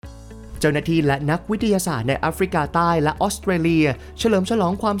เจ้าหน้าที่และนักวิทยาศาสตร์ในแอฟริกาใต้และออสเตรเลียเฉลิมฉลอ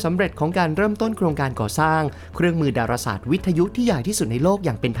งความสำเร็จของการเริ่มต้นโครงการก่อสร้างเครื่องมือดาราศาสตร์วิทยุที่ใหญ่ที่สุดในโลกอ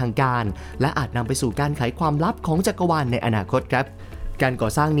ย่างเป็นทางการและอาจนำไปสู่การไขความลับของจักรวาลในอนาคตครับการก่อ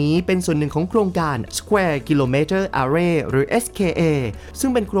สร้างนี้เป็นส่วนหนึ่งของโครงการ Square Kilometre Array หรือ SKA ซึ่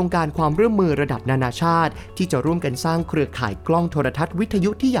งเป็นโครงการความร่วมมือระดับนานาชาติที่จะร่วมกันสร้างเครือข่ายกล้องโทรทัศน์วิทยุ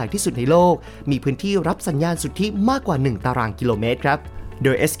ที่ใหญ่ที่สุดในโลกมีพื้นที่รับสัญญาณสุทธิมากกว่า1ตารางกิโลเมตรครับโด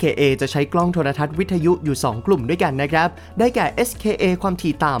ย SKA จะใช้กล้องโทรทัศน์วิทยุอยู่2กลุ่มด้วยกันนะครับได้แก่ SKA ความ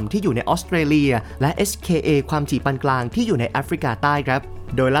ถี่ต่ำที่อยู่ในออสเตรเลียและ SKA ความถี่ปานกลางที่อยู่ในแอฟริกาใต้ครับ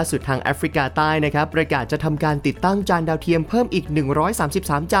โดยล่าสุดทางแอฟริกาใต้นะครับประกาศจะทำการติดตั้งจานดาวเทียมเพิ่มอีก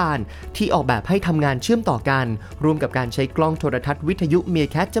133จานที่ออกแบบให้ทำงานเชื่อมต่อกันรวมกับการใช้กล้องโทรทัศน์วิทยุ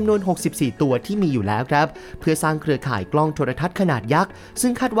Meerkat จำนวน64ตัวที่มีอยู่แล้วครับเพื่อสร้างเครือข่ายกล้องโทรทัศน์ขนาดยักษ์ซึ่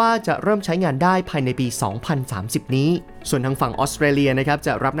งคาดว่าจะเริ่มใช้งานได้ภายในปี 2030 นี้ส่วนทางฝั่งออสเตรเลียนะครับจ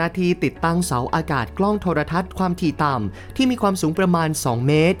ะรับหน้าที่ติดตั้งเสาอากาศกล้องโทรทัศน์ความถี่ต่ำที่มีความสูงประมาณ2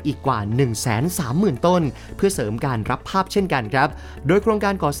เมตรอีกกว่า 130,000 ต้นเพื่อเสริมการรับภาพเช่นกันครับโดยโครงก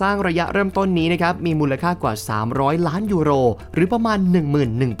ารก่อสร้างระยะเริ่มต้นนี้นะครับมีมูลค่ากว่า300ล้านยูโรหรือประมาณ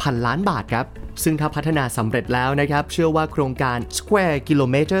 11,000 ล้านบาทครับซึ่งถ้าพัฒนาสำเร็จแล้วนะครับเชื่อว่าโครงการ Square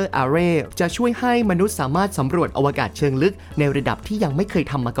Kilometre Array จะช่วยให้มนุษย์สามารถสำรวจอวกาศเชิงลึกในระดับที่ยังไม่เคย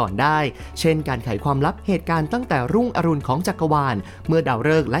ทำมาก่อนได้เช่นการไขความลับเหตุการณ์ตั้งแต่รุ่งอรุณของจักรวาลเมื่อดาวฤ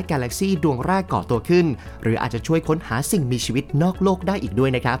กษ์และกาแล็กซีดวงแรกก่อตัวขึ้นหรืออาจจะช่วยค้นหาสิ่งมีชีวิตนอกโลกได้อีกด้วย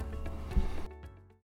นะครับ